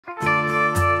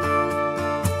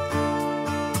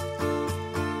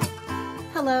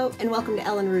Hello and welcome to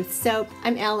Ellen Ruth Soap.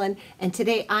 I'm Ellen and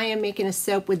today I am making a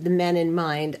soap with the men in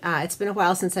mind. It's been a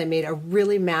while since I made a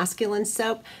really masculine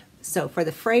soap. So for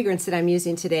the fragrance that I'm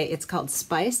using today, it's called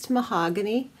Spiced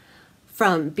Mahogany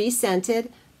from Be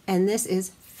Scented, and this is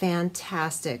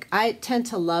fantastic. I tend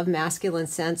to love masculine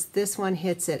scents. This one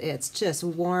hits it. It's just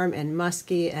warm and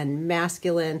musky and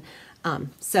masculine.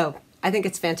 So I think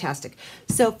it's fantastic.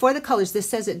 So for the colors, this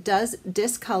says it does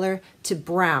discolor to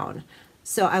brown.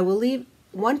 So I will leave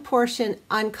one portion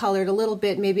uncolored a little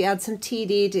bit, maybe add some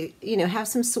TD to, have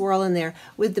some swirl in there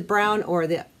with the brown, or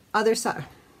the other side.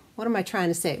 What am I trying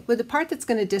to say? With the part that's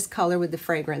going to discolor with the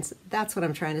fragrance, that's what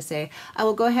I'm trying to say. I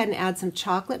will go ahead and add some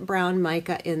chocolate brown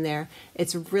mica in there.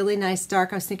 It's really nice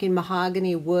dark. I was thinking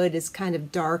mahogany wood is kind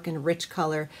of dark and rich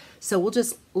color. So we'll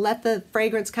just let the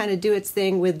fragrance kind of do its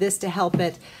thing with this to help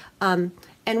it. And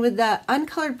with the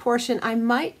uncolored portion, I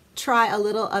might try a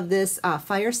little of this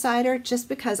fire cider just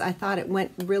because I thought it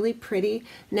went really pretty.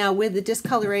 Now with the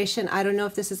discoloration, I don't know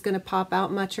if this is going to pop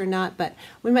out much or not, but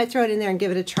we might throw it in there and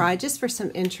give it a try just for some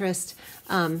interest.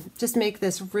 Just make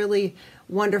this really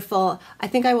wonderful. I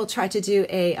think I will try to do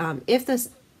a, if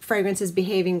this fragrance is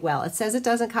behaving well. It says it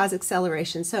doesn't cause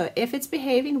acceleration, so if it's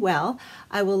behaving well,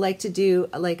 I will like to do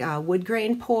like a wood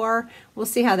grain pour. We'll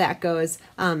see how that goes.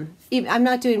 I'm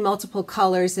not doing multiple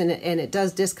colors, and it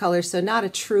does discolor, so not a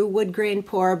true wood grain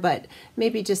pour, but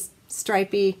maybe just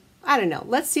stripy. I don't know.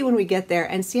 Let's see when we get there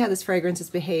and see how this fragrance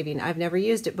is behaving. I've never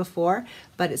used it before,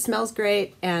 but it smells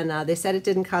great, and they said it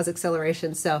didn't cause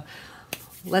acceleration, so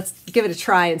let's give it a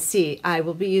try and see. I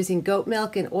will be using goat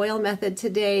milk and oil method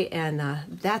today, and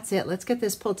that's it. Let's get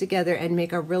this pulled together and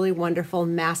make a really wonderful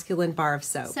masculine bar of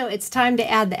soap. So it's time to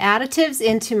add the additives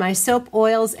into my soap,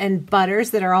 oils, and butters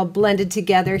that are all blended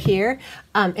together here.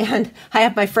 And I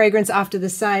have my fragrance off to the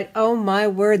side. Oh my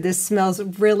word, this smells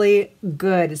really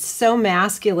good. It's so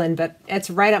masculine, but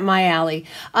it's right up my alley.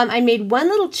 I made one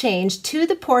little change to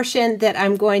the portion that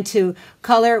I'm going to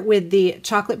color with the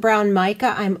chocolate brown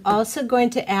mica. I'm also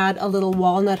going to add a little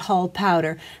walnut hull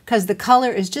powder because the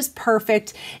color is just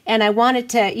perfect, and I want it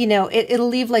to, it'll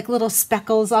leave like little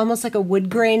speckles, almost like a wood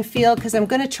grain feel, because I'm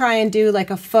going to try and do like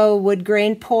a faux wood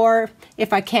grain pour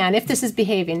if I can, if this is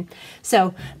behaving.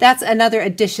 So that's another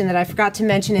addition that I forgot to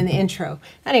mention in the intro.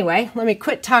 Anyway, let me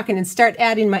quit talking and start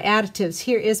adding my additives.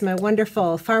 Here is my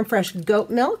wonderful farm fresh goat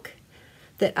milk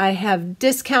that I have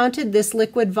discounted this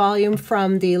liquid volume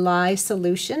from the lye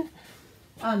solution.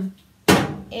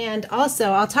 And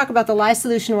also, I'll talk about the lye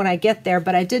solution when I get there,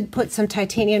 but I did put some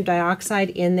titanium dioxide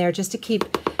in there just to keep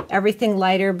everything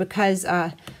lighter, because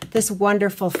this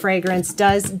wonderful fragrance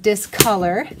does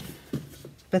discolor.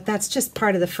 But that's just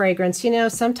part of the fragrance.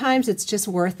 Sometimes it's just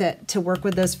worth it to work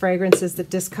with those fragrances that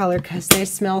discolor because they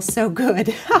smell so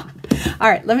good. All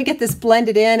right, let me get this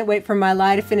blended in, wait for my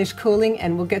lye to finish cooling,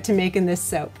 and we'll get to making this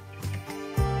soap.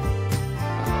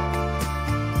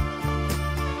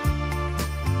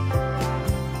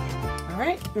 All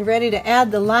right, I'm ready to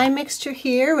add the lye mixture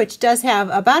here, which does have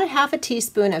about a half a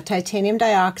teaspoon of titanium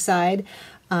dioxide.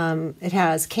 It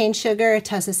has cane sugar, it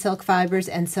has the silk fibers,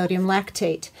 and sodium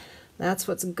lactate. That's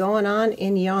what's going on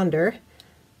in yonder.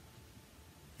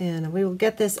 And we will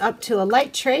get this up to a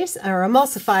light trace, or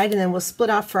emulsified, and then we'll split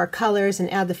off for our colors and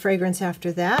add the fragrance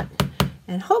after that.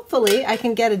 And hopefully I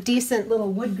can get a decent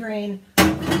little wood grain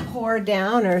pour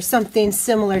down or something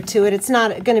similar to it. It's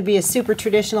not going to be a super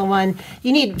traditional one.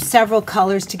 You need several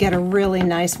colors to get a really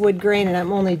nice wood grain, and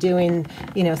I'm only doing,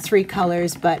 3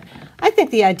 colors, but I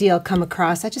think the idea will come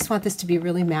across. I just want this to be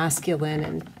really masculine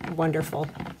and wonderful.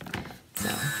 So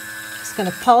just going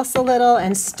to pulse a little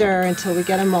and stir until we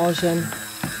get emulsion.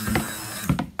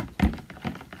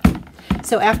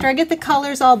 So after I get the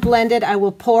colors all blended, I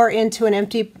will pour into an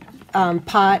empty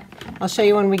pot. I'll show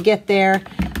you when we get there,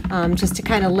 just to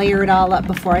kind of layer it all up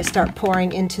before I start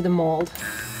pouring into the mold.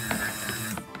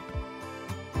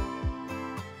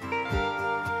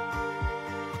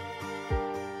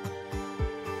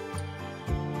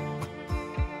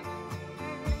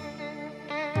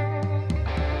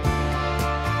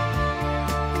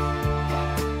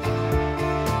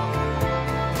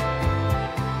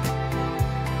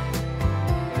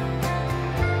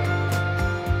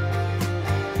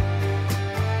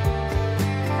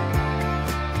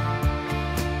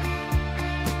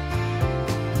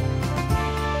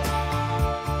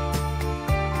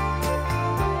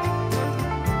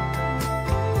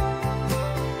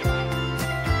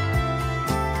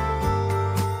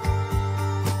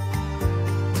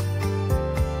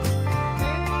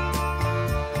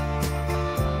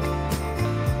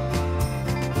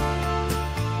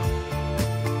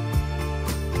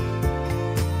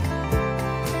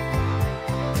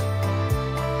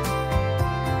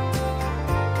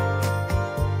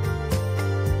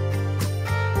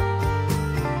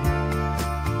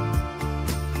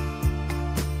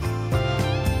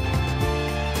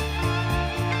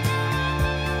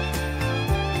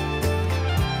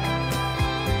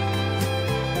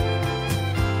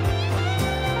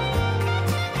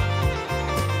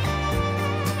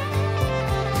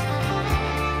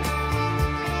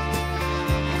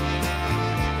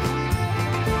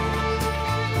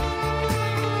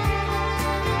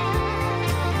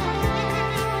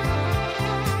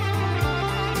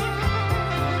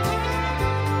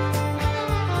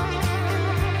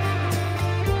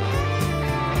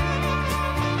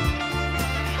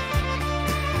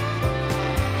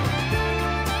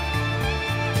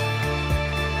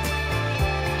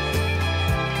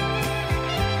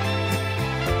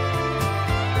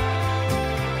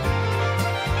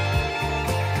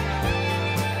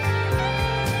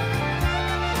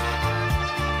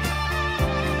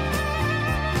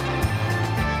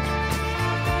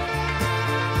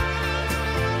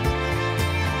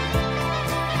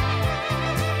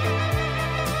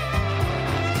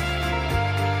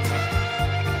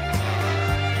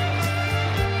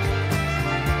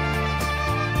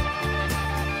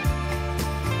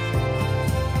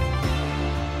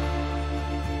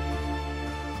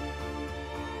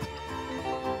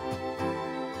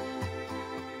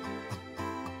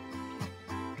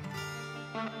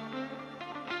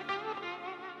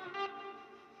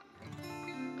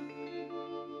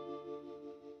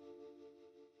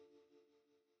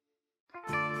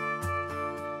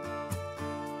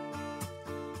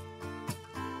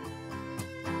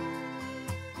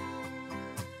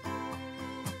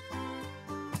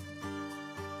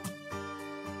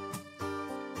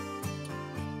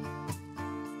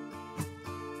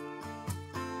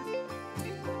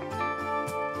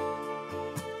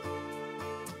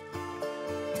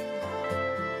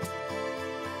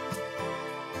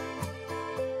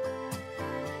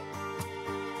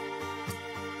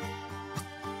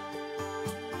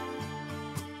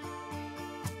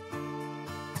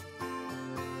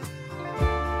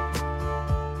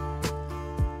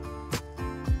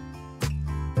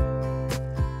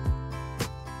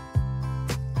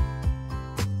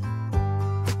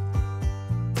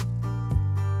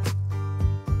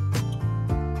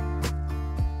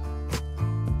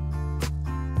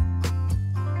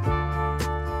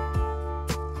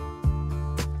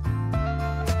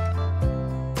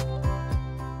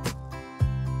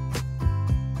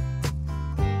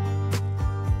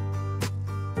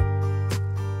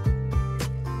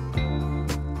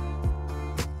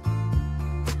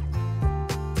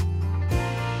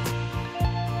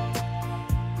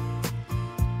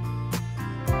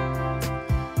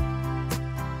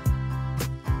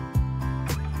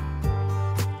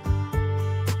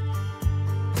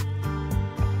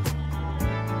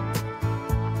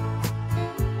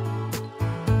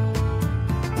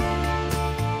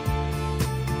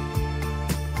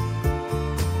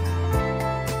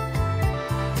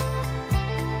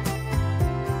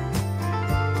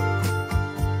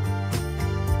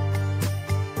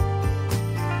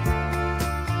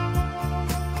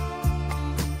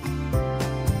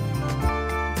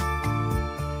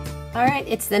 right,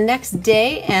 it's the next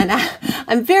day, and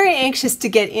I'm very anxious to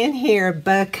get in here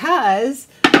because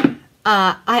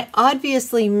I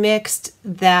obviously mixed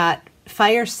that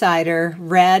fire cider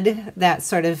red, that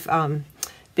sort of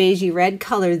beigey red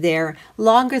color there,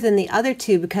 longer than the other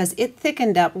two because it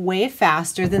thickened up way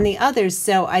faster than the others.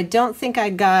 So I don't think I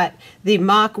got the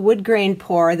mock wood grain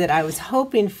pour that I was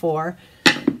hoping for.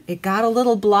 It got a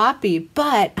little bloppy,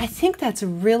 but I think that's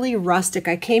really rustic.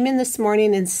 I came in this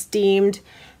morning and steamed.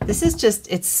 This is just,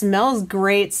 it smells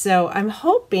great, so I'm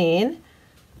hoping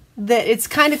that it's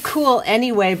kind of cool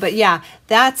anyway. But yeah,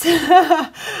 that's,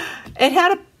 it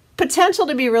had a potential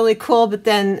to be really cool, but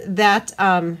then that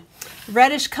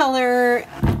reddish color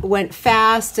went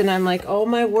fast, and I'm like, oh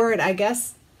my word, I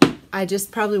guess I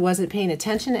just probably wasn't paying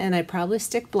attention, and I probably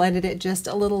stick blended it just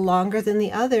a little longer than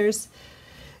the others.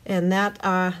 And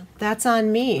that's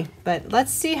on me. But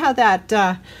let's see how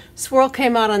that swirl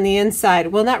came out on the inside.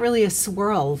 Well, not really a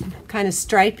swirl, kind of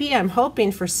stripy. I'm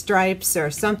hoping for stripes or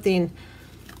something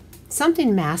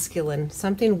masculine,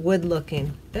 something wood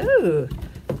looking. Ooh,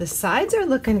 the sides are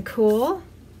looking cool.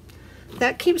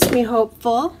 That keeps me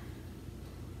hopeful.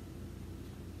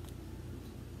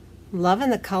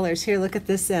 Loving the colors here. Look at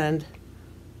this end.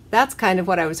 That's kind of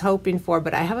what I was hoping for,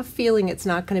 but I have a feeling it's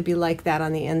not going to be like that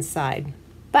on the inside.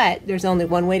 But there's only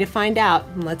one way to find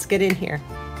out. Let's get in here.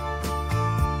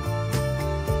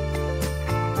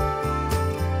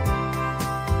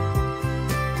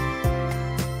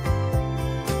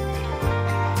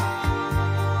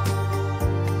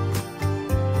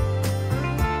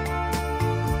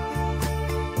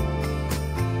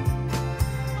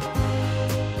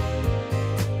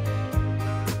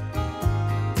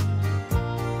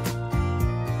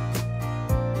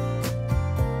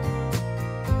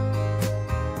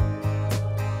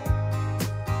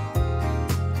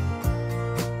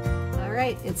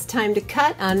 It's time to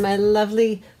cut on my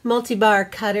lovely multi-bar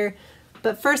cutter.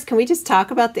 But first, can we just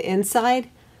talk about the inside?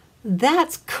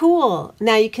 That's cool.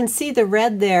 Now you can see the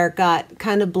red there got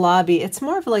kind of blobby. It's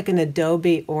more of like an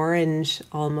adobe orange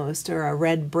almost, or a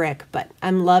red brick, but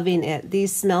I'm loving it.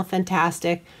 These smell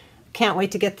fantastic. Can't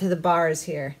wait to get to the bars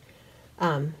here.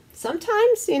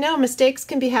 Sometimes, you know, mistakes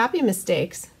can be happy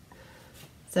mistakes.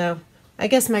 So I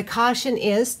guess my caution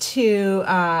is to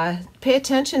pay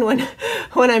attention when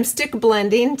I'm stick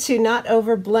blending, to not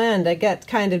over blend. I get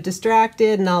kind of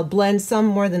distracted and I'll blend some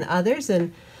more than others,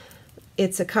 and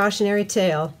it's a cautionary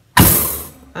tale.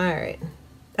 All right.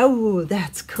 Oh,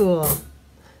 that's cool.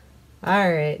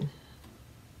 All right.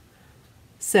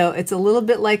 So it's a little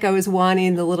bit like I was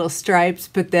wanting the little stripes,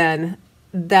 but then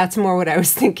that's more what I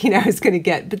was thinking I was going to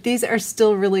get. But these are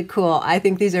still really cool. I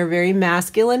think these are very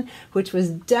masculine, which was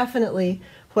definitely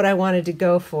what I wanted to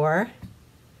go for.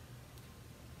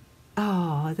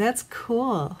 Oh, that's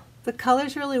cool. The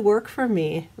colors really work for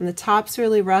me, and the top's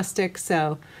really rustic,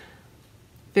 so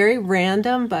very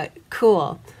random, but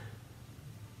cool.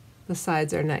 The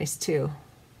sides are nice too.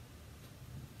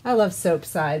 I love soap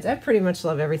sides. I pretty much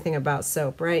love everything about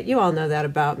soap, right? You all know that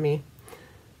about me.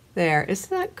 There, isn't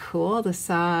that cool? The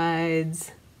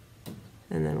sides.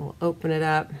 And then we'll open it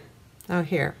up. Oh,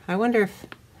 here. I wonder if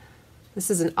this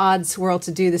is an odd swirl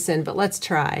to do this in, but let's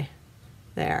try.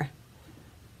 There.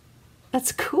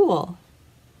 That's cool.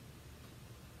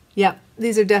 Yep,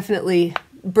 these are definitely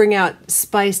bring out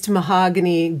spiced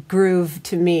mahogany groove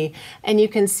to me. And you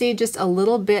can see just a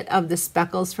little bit of the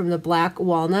speckles from the black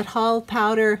walnut hull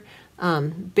powder.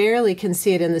 Barely can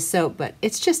see it in the soap, but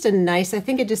it's just a nice, I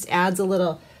think it just adds a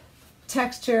little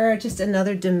texture, just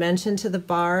another dimension to the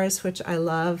bars, which I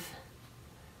love.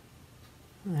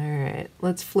 All right,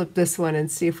 let's flip this one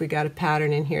and see if we got a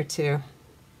pattern in here too.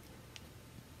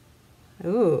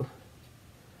 Ooh.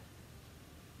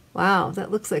 Wow,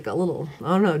 that looks like a little, I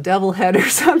don't know, devil head or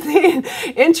something.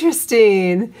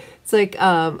 Interesting. It's like,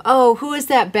 oh, who is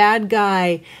that bad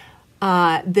guy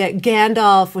that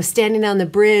Gandalf was standing on the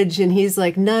bridge and he's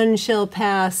like, none shall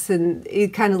pass, and he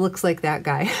kind of looks like that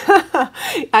guy.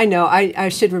 I know, I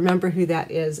should remember who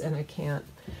that is, and I can't.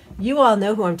 You all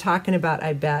know who I'm talking about,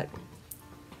 I bet.